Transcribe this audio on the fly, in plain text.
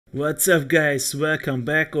What's up guys, welcome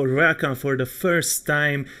back or welcome for the first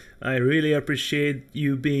time. I really appreciate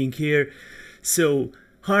you being here. So,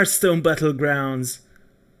 HearthStone Battlegrounds,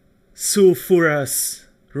 Sulfuras,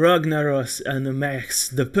 Ragnaros and the Mechs,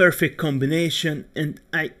 the perfect combination, and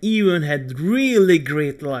I even had really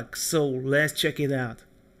great luck, so let's check it out.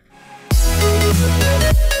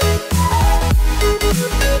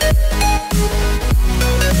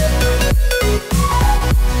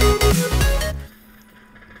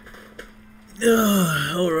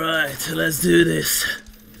 Alright, let's do this.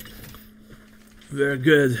 We're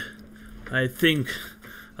good. I think.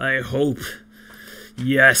 I hope.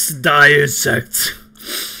 Yes, die insects.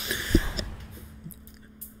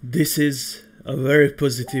 This is a very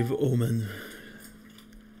positive omen.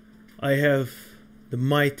 I have the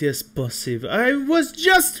mightiest passive. I was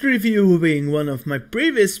just reviewing one of my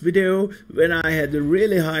previous video when I had a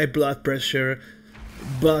really high blood pressure,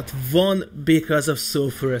 but won because of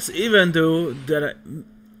Sulfuras, even though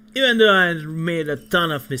I made a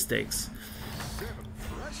ton of mistakes.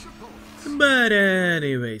 But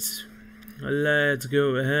anyways, let's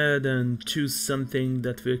go ahead and choose something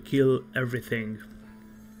that will kill everything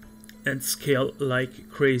and scale like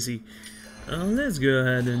crazy. Let's go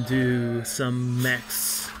ahead and do some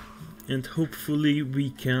Mechs, and hopefully we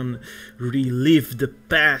can relive the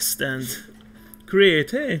past and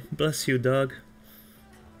create. Hey, bless you, dog.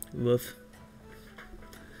 Woof.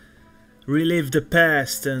 Relive the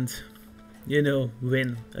past and, you know,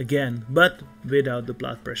 win again, but without the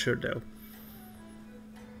blood pressure though.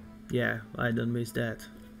 Yeah, I don't miss that.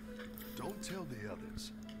 Don't tell the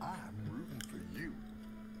others. I'm rooting for you.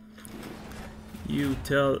 You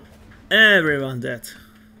tell everyone that.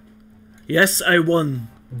 Yes, I won.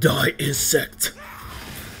 Die, insect.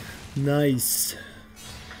 Nice.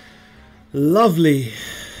 Lovely.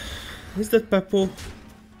 Is that Peppo?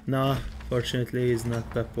 Nah, fortunately he's not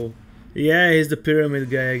Peppo. Yeah, he's the pyramid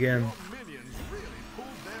guy again.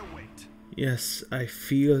 Yes, I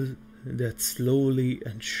feel that slowly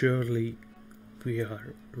and surely we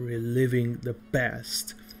are reliving the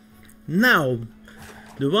past. Now,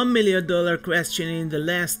 the $1 million question in the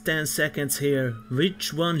last 10 seconds here.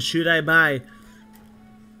 Which one should I buy?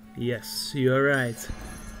 Yes, you're right.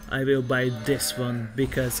 I will buy this one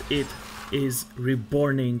because it is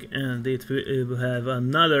reborning and it will have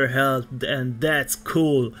another health, and that's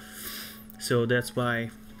cool. So that's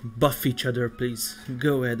why. Buff each other, please.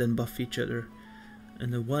 Go ahead and buff each other.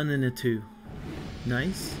 And a 1 and a 2.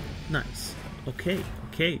 Nice, nice. Okay,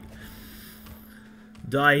 okay.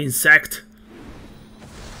 Die, insect.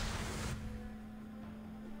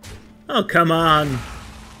 Oh, come on.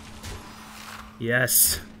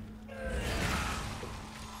 Yes.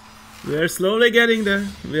 We are slowly getting there.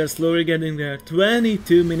 We are slowly getting there.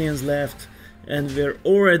 22 minions left, and we're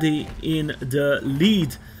already in the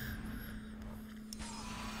lead.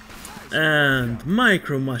 And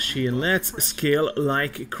Micro Machine, let's scale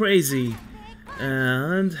like crazy.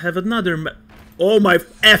 And have another. Oh my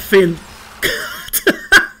effing!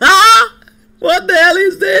 What the hell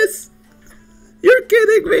is this? You're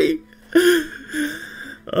kidding me!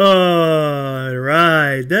 Oh,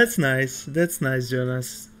 right. That's nice. That's nice,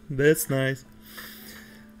 Jonas. That's nice.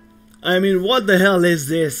 I mean, what the hell is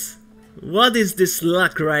this? What is this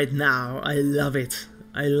luck right now? I love it.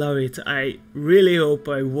 I love it. I really hope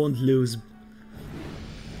I won't lose.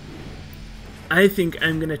 I think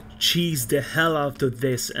I'm gonna cheese the hell out of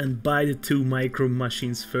this and buy the 2 micro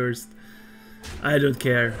machines first. I don't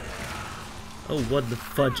care. Oh, what the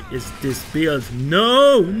fudge is this build?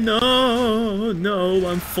 No, no, no,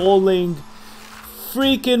 I'm falling.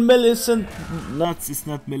 Freaking Millicent. It's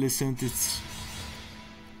not Millicent, it's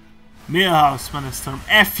Millhouse, Mana Storm.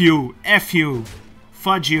 F you, F you,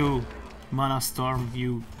 fudge you, Mana Storm,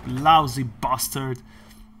 you lousy bastard.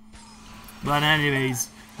 But anyways,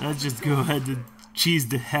 let's just go ahead and cheese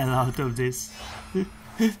the hell out of this.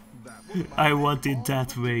 I want it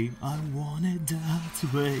that way. I want it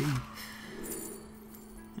that way.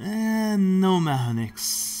 And no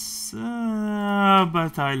mechanics.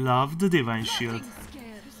 But I love the Divine Shield.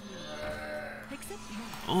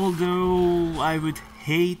 Although I would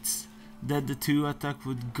hate that the 2 attack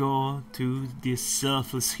would go to this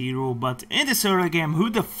selfless hero, but in this early game, who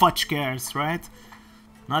the fudge cares, right?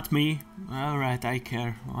 Not me. Alright, I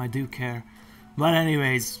care. I do care. But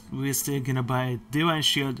anyways, we're still gonna buy it. Divine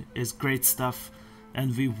Shield is great stuff,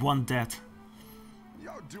 and we want that.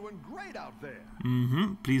 You're doing great out there.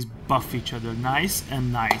 Please buff each other. Nice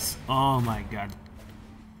and nice. Oh my god.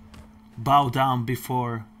 Bow down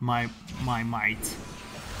before my might.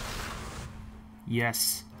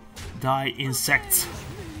 Yes. Die, insects.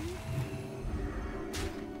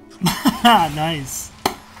 Nice.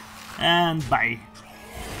 And bye.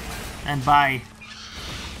 And bye.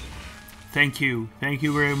 Thank you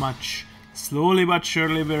very much. Slowly but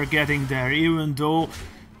surely we're getting there, even though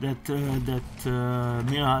that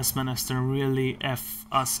Milhouse Minister really F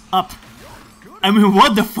us up. I mean,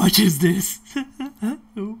 what the fudge is this?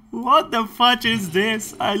 What the fudge is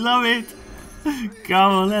this? I love it.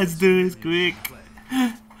 Come on, let's do it quick.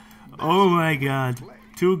 Oh my god.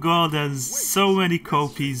 2 gold and so many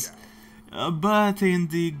copies. But in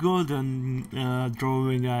the golden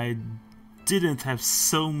drawing I didn't have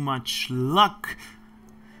so much luck.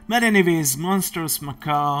 But anyways, Monstrous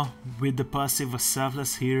Macaw with the passive of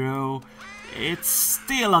Selfless Hero. It's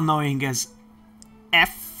still annoying as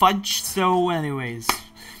F fudge, so anyways.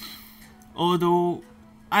 Although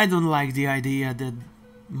I don't like the idea that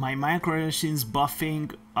my micro machines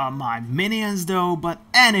buffing my minions though, but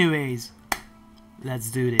anyways.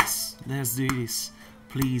 Let's do this. Let's do this.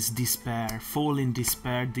 Please despair. Fall in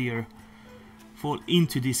despair, dear. Fall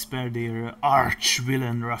into despair, dear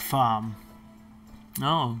arch-villain Rafam.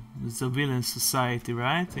 Oh, it's a villain society,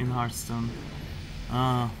 right? In HearthStone.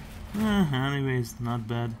 Anyways, not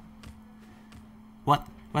bad. What?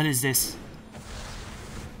 What is this?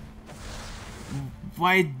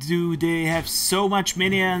 Why do they have so much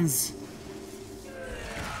minions?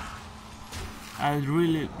 I'd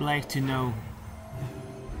really like to know.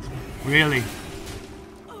 Really?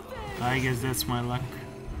 I guess that's my luck.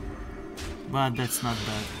 But that's not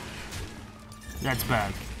bad. That's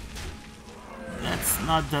bad. That's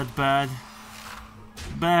not that bad.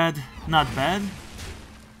 Bad. Not bad.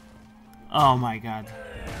 Oh my god.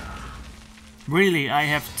 Really, I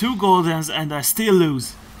have 2 goldens and I still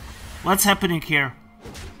lose. What's happening here?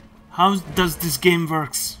 How does this game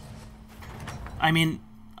works? I mean,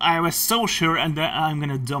 I was so sure and I'm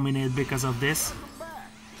gonna dominate because of this.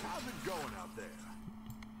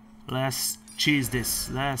 Let's cheese this.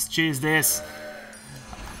 Let's cheese this.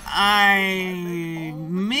 I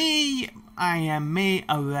am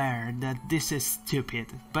aware that this is stupid,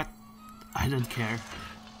 but I don't care.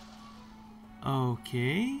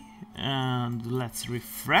 Okay, and let's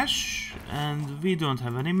refresh. And we don't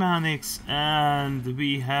have any manics, and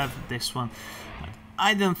we have this one.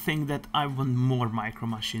 I don't think that I want more micro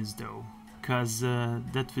machines though, because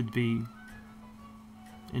that would be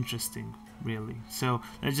interesting. Really. So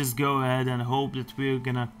let's just go ahead and hope that we're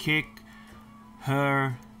gonna kick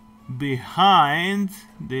her behind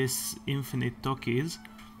this infinite Tokis.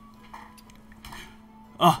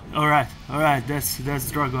 Oh, alright, that's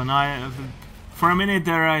Dragon. For a minute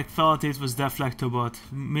there I thought it was Deflectobot.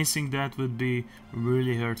 Missing that would be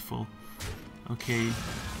really hurtful. Okay.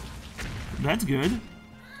 That's good.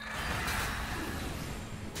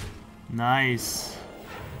 Nice.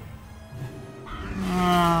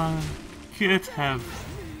 Could have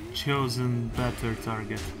chosen better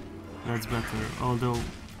target. That's better. Although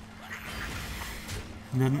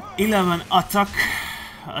the 11 attack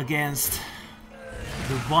against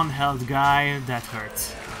the 1 health guy, that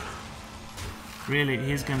hurts. Really,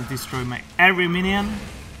 he's gonna destroy my every minion.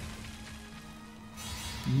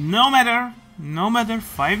 No matter,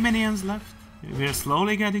 5 minions left. We're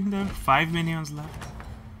slowly getting there. 5 minions left.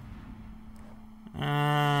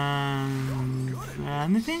 And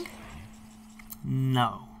anything?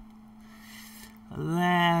 No.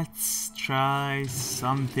 Let's try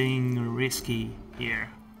something risky here.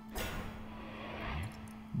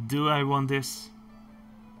 Do I want this?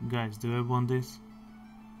 Guys, do I want this?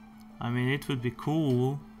 I mean, it would be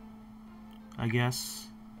cool, I guess.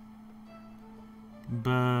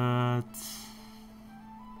 But...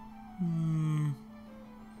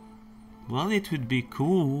 well, it would be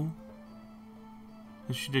cool.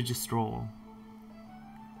 Or should I just roll?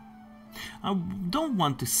 I don't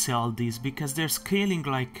want to sell these because they're scaling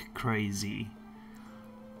like crazy.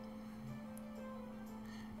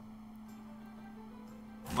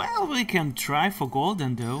 Well, we can try for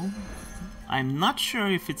golden though. I'm not sure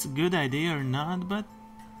if it's a good idea or not, but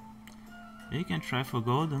we can try for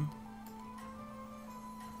golden.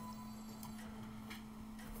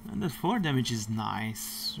 And the 4 damage is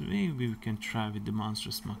nice. Maybe we can try with the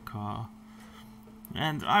Monstrous Macaw.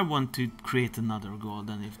 And I want to create another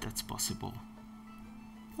golden if that's possible.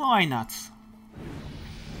 Why not?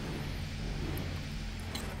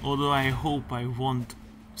 Although I hope I won't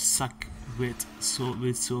suck with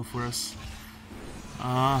Sulfuras.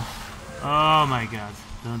 Oh my god.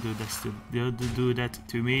 Don't do this to, don't do that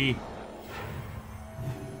to me.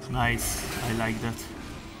 Nice. I like that.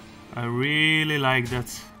 I really like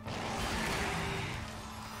that.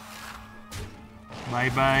 Bye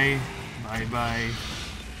bye. Bye bye.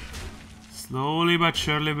 Slowly but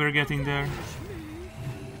surely we're getting there.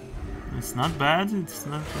 It's not bad. It's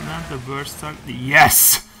not a burst target.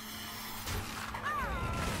 Yes!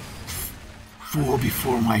 Fall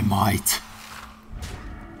before my might.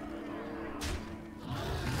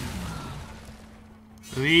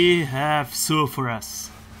 We have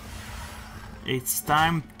Sulfuras. It's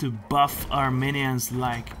time to buff our minions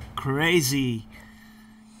like crazy.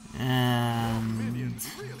 And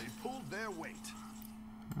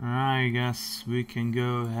I guess we can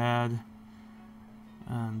go ahead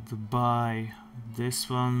and buy this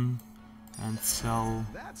one and sell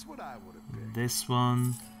this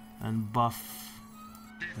one and buff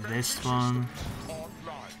this one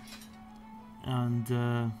and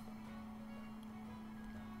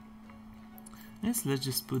yes, let's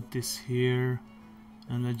just put this here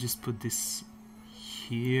and let's just put this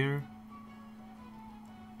here.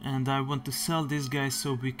 And I want to sell this guy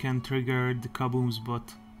so we can trigger the Kaboom's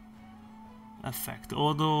bot effect.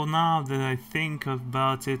 Although now that I think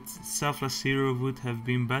about it, Selfless Hero would have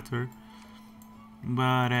been better.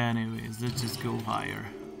 But anyways, let's just go higher.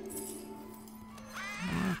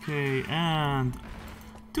 Okay, and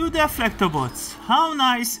 2 Deflectobots. How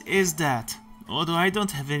nice is that? Although I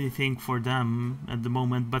don't have anything for them at the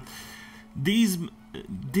moment, but this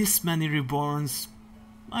many reborns,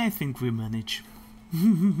 I think we manage.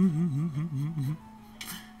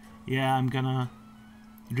 Yeah, I'm gonna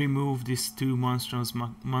remove these 2 monstrous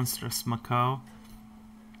Macau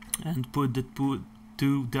and put the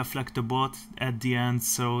 2 Deflectobot at the end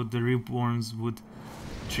so the reborns would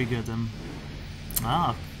trigger them.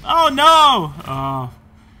 Ah. Oh no! Oh,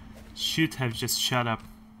 should have just shut up.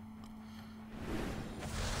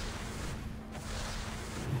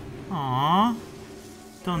 Aww,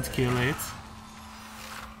 don't kill it.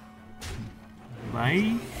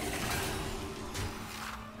 Bye.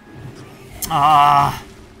 Ah.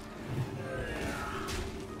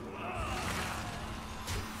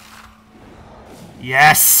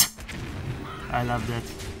 Yes! I love that.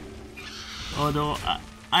 Although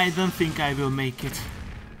I don't think I will make it.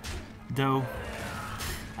 Though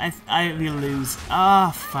I will lose.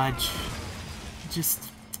 Ah, fudge. Just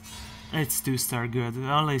it's 2-star good.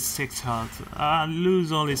 Only 6 health.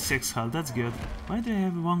 Lose only 6 health. That's good. Why do I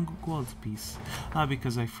have 1 gold piece? Ah,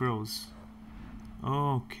 because I froze.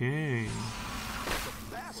 Okay.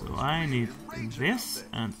 So I need this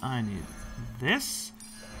and I need this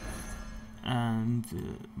and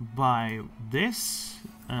buy this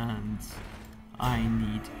and I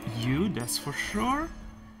need you, that's for sure.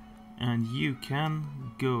 And you can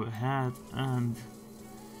go ahead and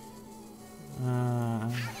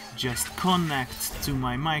just connect to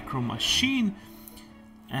my micro machine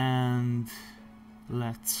and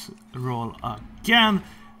let's roll again.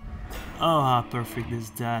 Oh, how perfect is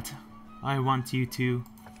that? I want you to,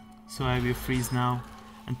 so I will freeze now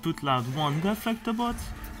and put out 1 Deflectobot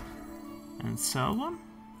and sell one,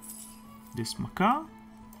 this Macaw,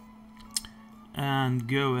 and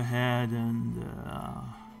go ahead and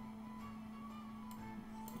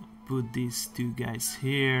put these 2 guys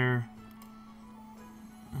here.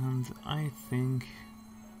 And I think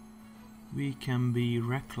we can be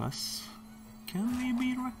reckless. Can we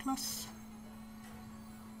be reckless?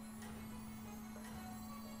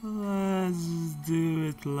 Let's do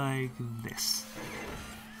it like this.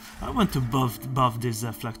 I want to buff this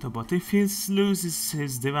Deflectobot. If he loses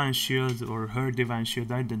his Divine Shield or her Divine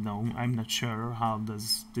Shield, I don't know. I'm not sure how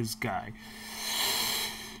does this guy,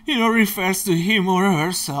 you know, refers to him or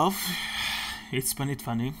herself. It's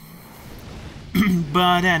funny.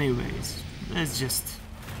 But anyways, let's just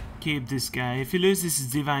keep this guy. If he loses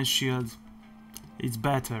his Divine Shield, it's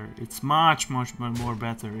better. It's much more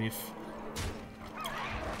better if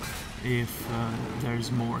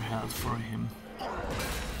there's more health for him.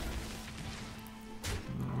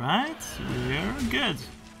 Right, we're good.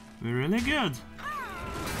 We're really good.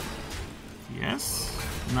 Yes.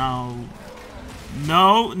 Now,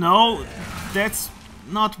 no, that's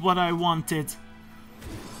not what I wanted.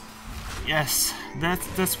 Yes,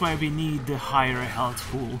 that's why we need the higher health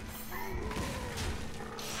pool.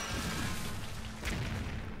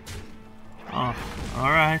 Oh,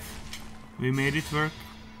 alright. We made it work,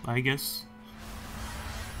 I guess.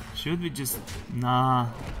 Should we just... Nah.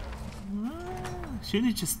 Should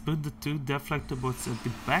we just put the 2 Deflectobots at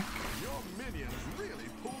the back?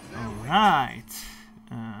 Alright.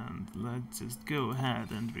 And let's just go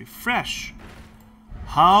ahead and refresh.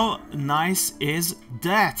 How nice is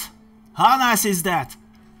that? How nice is that?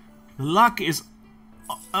 Luck is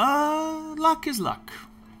luck.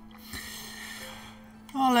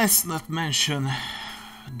 Oh, let's not mention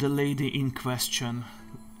the lady in question.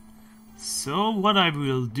 So what I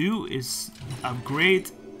will do is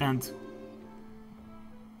upgrade and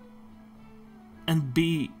and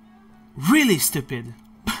be really stupid.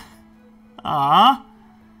 Ah,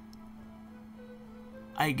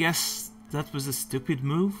 I guess that was a stupid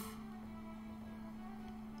move.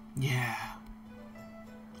 Yeah,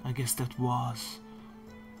 I guess that was.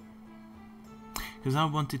 Because I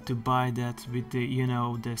wanted to buy that with the, you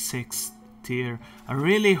know, the 6th tier. I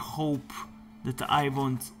really hope that I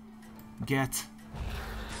won't get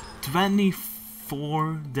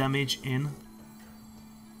 24 damage in.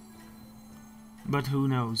 But who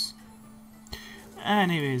knows.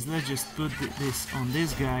 Anyways, let's just put this on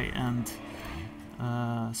this guy and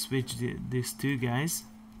switch these two guys.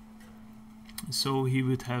 So he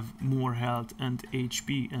would have more health and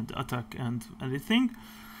HP and attack and everything.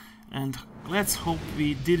 And let's hope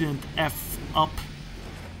we didn't F up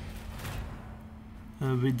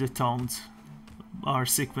with the taunt. Our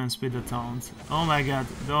sequence with the taunt. Oh my god.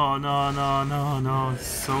 No, no, no, no, no.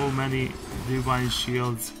 So many divine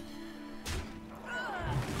shields.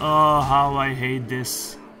 Oh, how I hate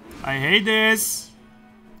this. I hate this.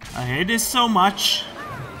 I hate this so much.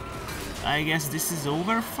 I guess this is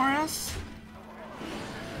over for us?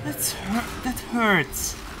 That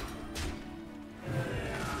hurts.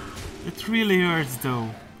 It really hurts though.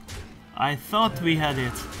 I thought we had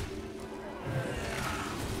it.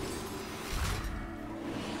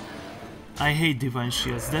 I hate divine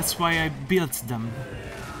shields, that's why I built them.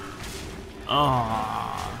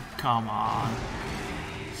 Oh, come on.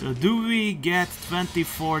 So do we get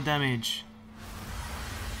 24 damage?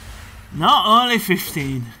 No, only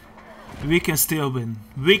 15. We can still win.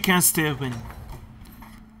 We can still win.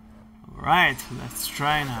 Alright, let's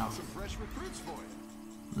try now.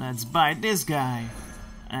 Let's buy this guy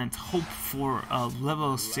and hope for a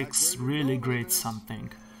level 6 really great something.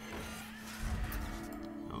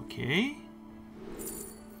 Okay.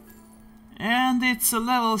 And it's a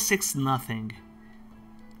level 6 nothing.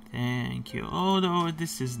 Thank you. Although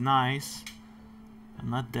this is nice.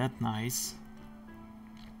 Not that nice.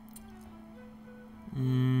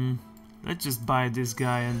 Let's just buy this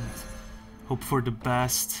guy and hope for the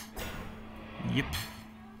best. Yep.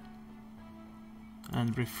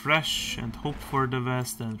 And refresh and hope for the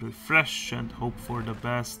best, and refresh and hope for the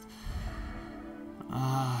best.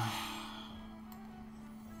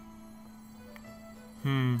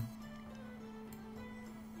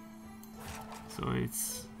 So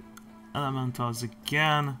it's elementals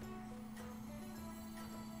again.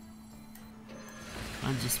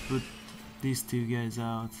 I'll just put these two guys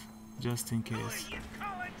out just in case.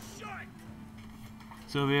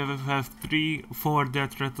 So we have 4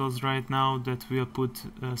 death rattles right now that will put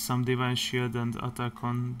some divine shield and attack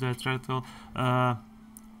on death rattle.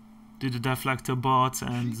 Do the deflector bot,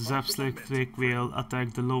 and Zapslick will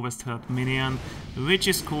attack the lowest health minion, which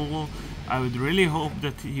is cool. I would really hope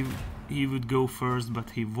that he would go first, but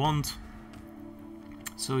he won't.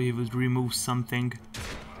 So he would remove something.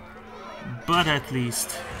 But at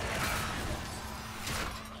least.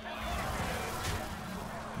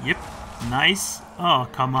 Yep, nice. Oh,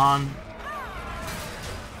 come on.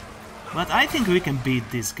 But I think we can beat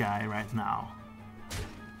this guy right now.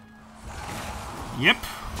 Yep,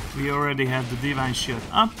 we already have the divine shield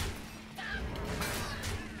up.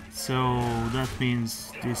 So that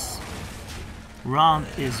means this round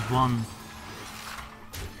is won.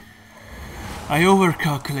 I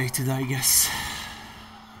overcalculated, I guess.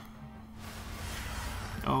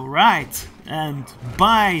 Alright, and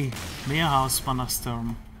buy me a house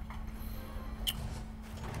Panastorm.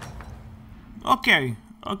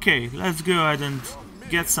 Okay, let's go ahead and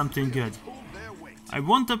get something good. I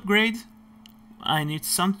won't upgrade. I need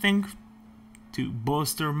something to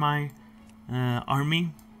bolster my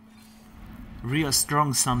army. Real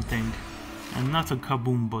strong something. And not a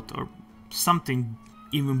kaboom bot, or something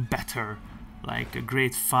even better. Like a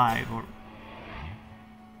grade 5 or...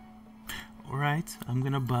 Alright, I'm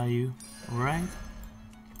gonna buy you. Alright?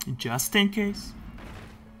 Just in case.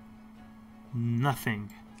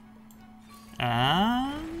 Nothing.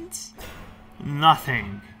 And...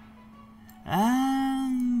 nothing.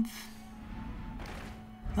 And...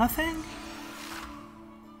 nothing?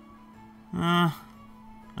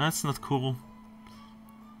 That's not cool.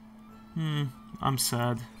 I'm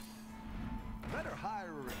sad. Better hire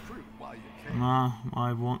a recruit while you can. Nah,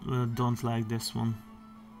 I don't like this one.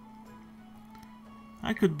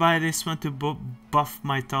 I could buy this one to buff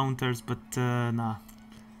my taunters, but nah.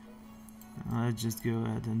 Let's just go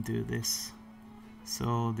ahead and do this.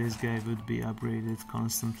 So this guy would be upgraded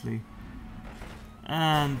constantly.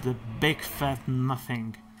 And the big fat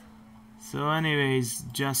nothing. So anyways,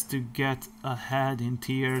 just to get ahead in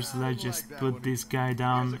tiers, let's just put this guy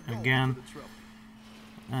down again.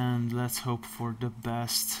 And let's hope for the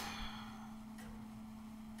best.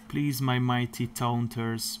 Please, my mighty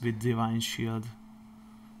taunters with Divine Shield.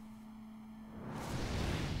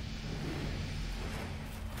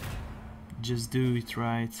 Just do it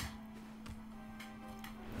right.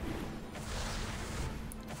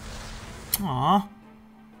 Aww.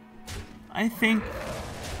 I think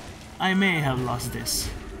I may have lost this.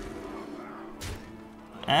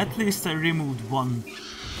 At least I removed one.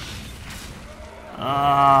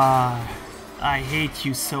 I hate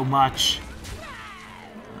you so much.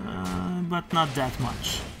 But not that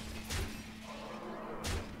much.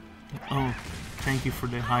 Oh, thank you for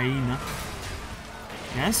the hyena.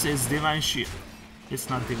 Yes, it's Divine Shield. It's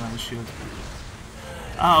not Divine Shield.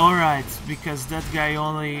 Ah, alright, because that guy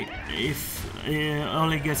only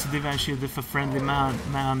gets a Divine Shield if a friendly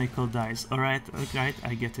mechanical dies. Alright, alright,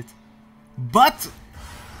 I get it. But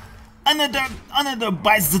another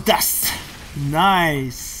bites the dust.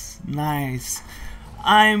 Nice, nice.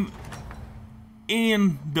 I'm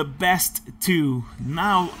in the best 2.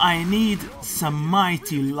 Now I need some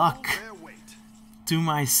mighty luck to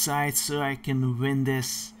my side so I can win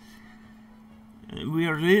this. We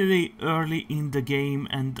are really early in the game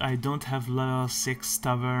and I don't have level 6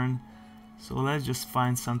 tavern, so let's just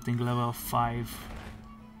find something level 5.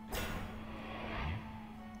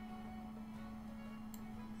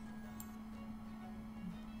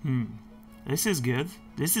 This is good.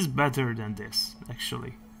 This is better than this,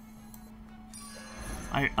 actually.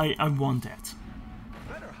 I want that.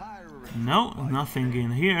 No, nothing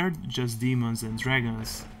in here, just demons and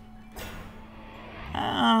dragons.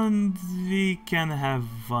 And we can have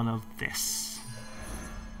one of this.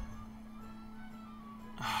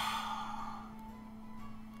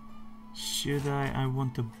 Should I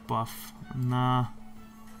want a buff? Nah.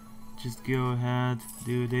 Just go ahead,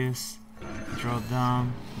 do this. Drop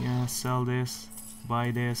down, yeah, sell this.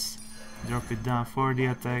 Buy this. Drop it down for the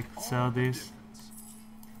attack, sell this.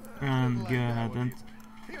 And go ahead and...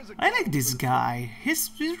 I like this guy.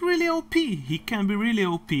 He's really OP. He can be really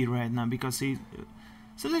OP right now because he...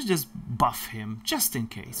 So let's just buff him, just in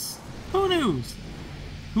case. Who knows?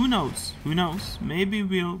 Who knows? Who knows? Maybe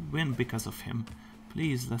we'll win because of him.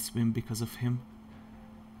 Please, let's win because of him.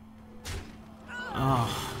 Oh.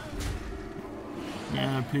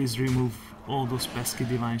 Yeah, please remove all those pesky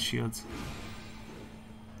Divine Shields.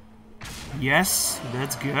 Yes,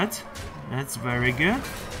 that's good. That's very good.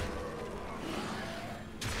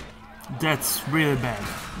 That's really bad,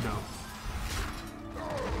 though.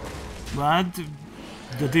 But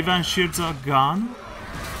the Divine Shields are gone,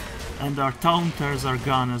 and our Taunters are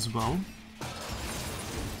gone as well.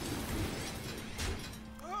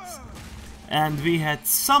 And we had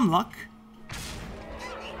some luck.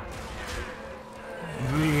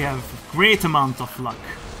 We have great amount of luck.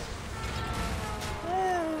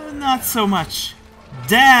 Not so much.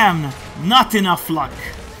 Damn, not enough luck.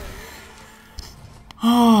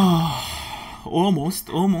 Oh, almost.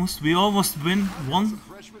 We almost won.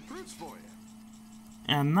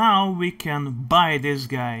 And now we can buy this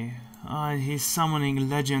guy. He's summoning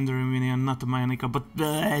legendary minion, not a mechanical, but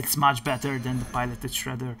it's much better than the piloted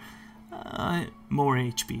shredder. More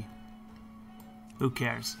HP. Who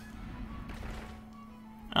cares?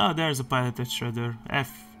 Oh, there's a piloted shredder.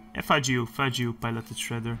 Fudge you, piloted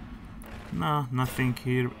shredder. No, nothing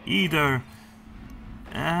here either.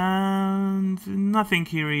 And nothing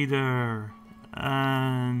here either.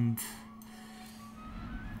 And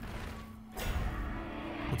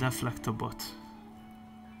a deflector bot.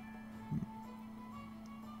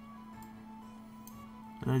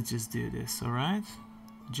 Let's just do this, alright?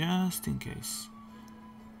 Just in case.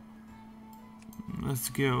 Let's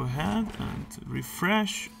go ahead and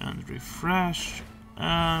refresh and refresh.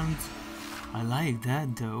 And I like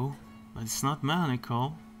that though, but it's not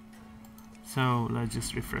mechanical. So let's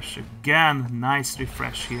just refresh again. Nice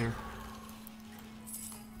refresh here.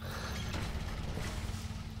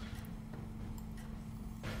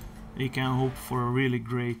 We can hope for a really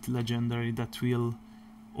great legendary that will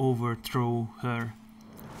overthrow her.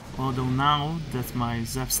 Although now that my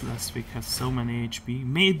Zepslesvik has so many HP,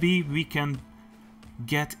 maybe we can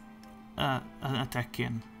get an attack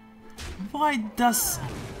in. Why does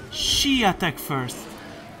she attack first?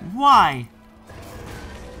 Why?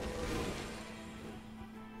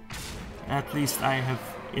 At least I have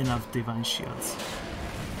enough Divine Shields.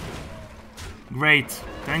 Great.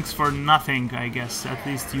 Thanks for nothing, I guess. At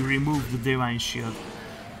least you removed the Divine Shield.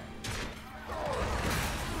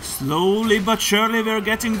 Slowly but surely we're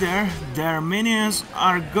getting there. Their minions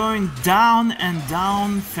are going down and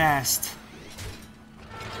down fast.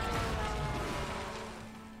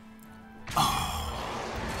 Oh,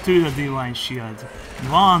 to the Divine Shield.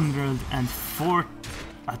 104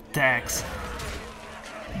 attacks.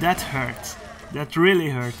 That hurt. That really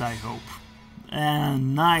hurt, I hope.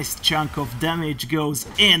 And nice chunk of damage goes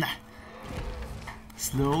in.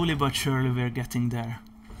 Slowly but surely we're getting there.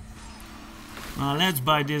 Let's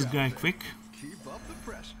buy this guy quick. Keep up the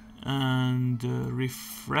pressure. And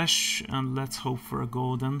refresh, and let's hope for a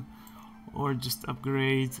golden. Or just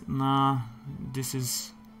upgrade. Nah, this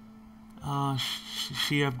is...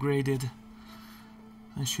 she upgraded.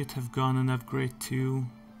 I should have gone and upgrade too.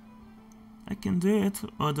 I can do it,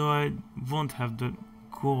 although I won't have the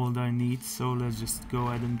gold I need, so let's just go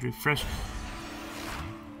ahead and refresh.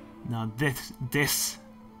 Now this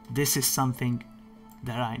is something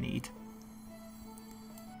that I need.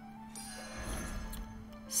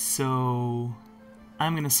 So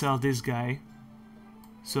I'm gonna sell this guy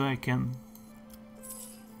so I can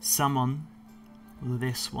summon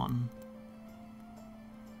this one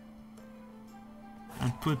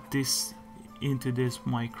and put this into this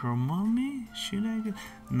micro mummy. Should I get...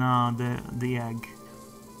 No, the egg.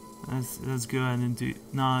 Let's go ahead and do...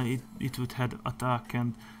 No, it would have attack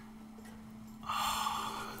and...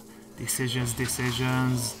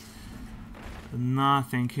 decisions.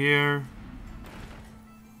 Nothing here.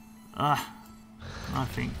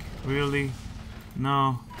 Nothing. Really?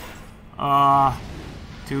 No.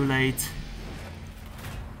 Too late.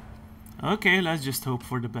 Okay, let's just hope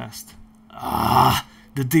for the best.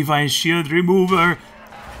 The Divine Shield Remover.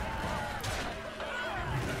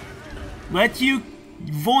 But you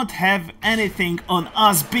won't have anything on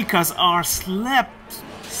us because our Slivic?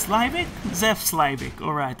 Zeph Slivic.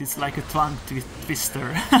 Alright, it's like a tongue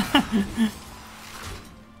twister.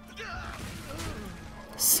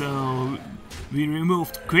 So we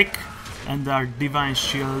removed quick and our Divine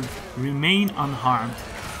Shield remain unharmed.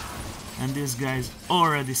 And this guy's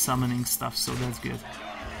already summoning stuff, so that's good.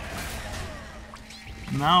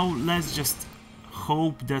 Now let's just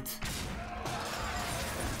hope that...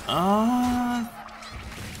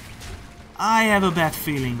 I have a bad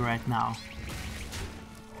feeling right now.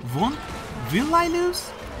 Will I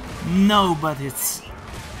lose? No, but it's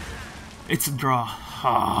a draw.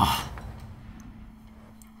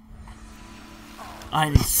 I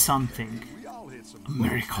need something. A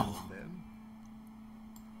miracle.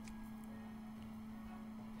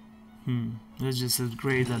 Let's just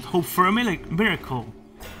upgrade and hope for a miracle.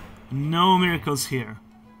 No miracles here.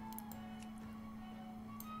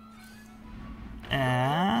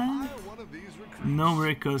 And no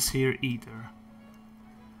miracles here either.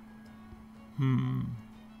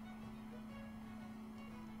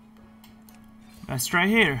 Let's try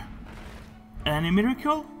here. Any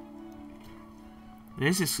miracle?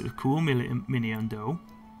 This is a cool minion though,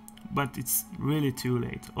 but it's really too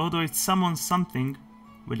late. Although it summons something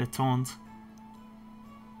with a taunt,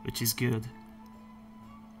 which is good.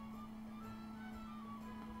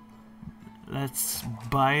 Let's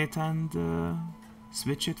buy it and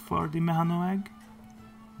switch it for the Mechano egg,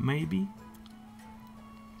 maybe.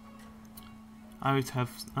 I would have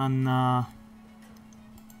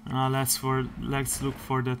let's look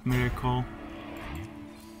for that miracle.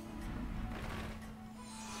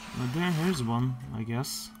 Well, here's one, I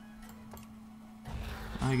guess.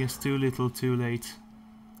 I guess too little, too late.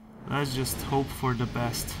 Let's just hope for the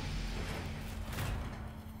best.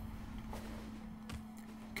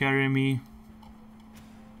 Carry me,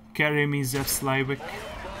 Zeph Slivic.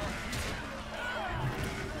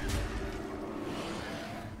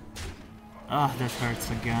 That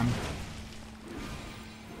hurts again.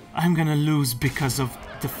 I'm gonna lose because of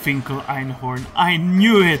the Finkel Einhorn. I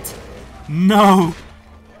knew it! No!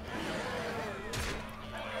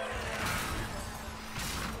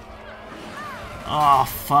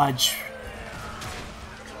 Fudge.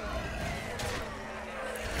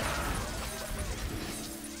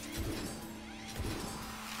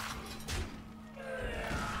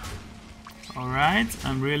 Alright,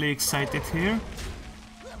 I'm really excited here.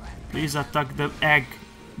 Please attack the egg.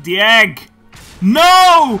 The egg!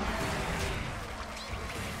 No!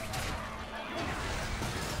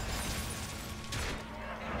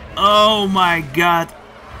 Oh my god.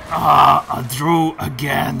 A draw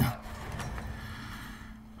again.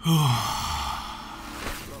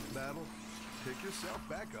 Rough battle. Pick yourself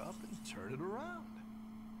back up and turn it around.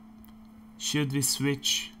 Should we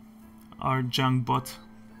switch our junk bot?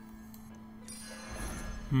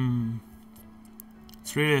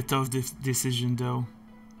 It's really a tough decision though.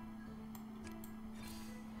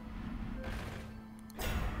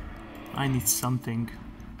 I need something.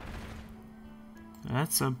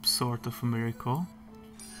 That's a sort of a miracle.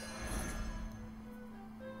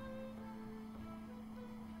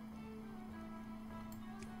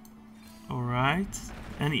 Alright.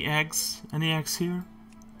 Any eggs? Any eggs here?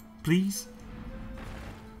 Please?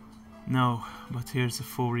 No, but here's a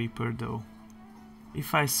 4 Reaper though.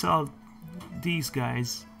 If I sell these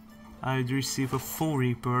guys, I'd receive a 4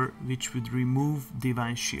 Reaper which would remove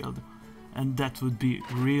Divine Shield. And that would be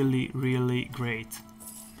really, really great.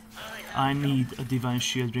 I need a Divine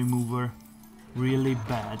Shield remover really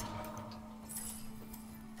bad.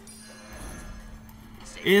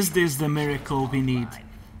 Is this the miracle we need?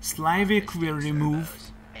 Slavik will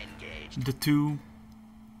remove the two,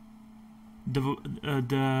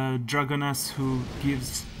 the Dragoness who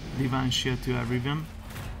gives Divine Shield to everyone,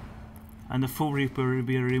 and the 4 Reaper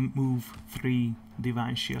will remove 3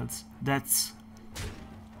 Divine Shields. That's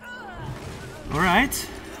alright,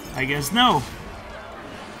 I guess no.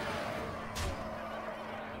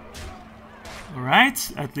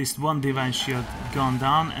 Alright, at least one Divine Shield gone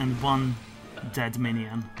down and one dead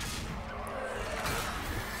minion.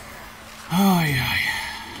 Oh yeah,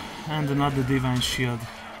 and another Divine Shield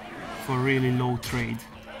for really low trade.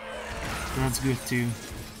 That's good too.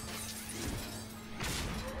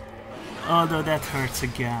 Although that hurts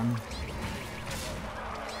again.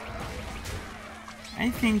 I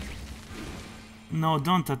think... No,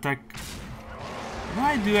 don't attack.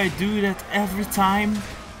 Why do I do that every time?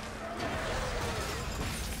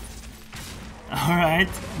 Alright.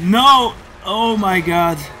 No! Oh my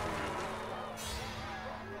god.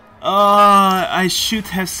 I should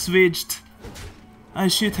have switched. I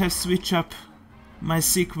should have switched up my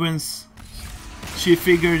sequence. She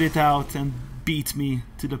figured it out and beat me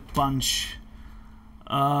to the punch.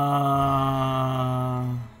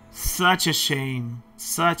 Such a shame.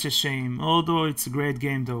 Such a shame. Although it's a great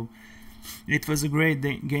game though. It was a great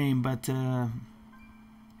game, but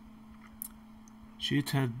should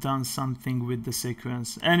have done something with the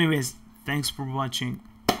sequence. Anyways, thanks for watching.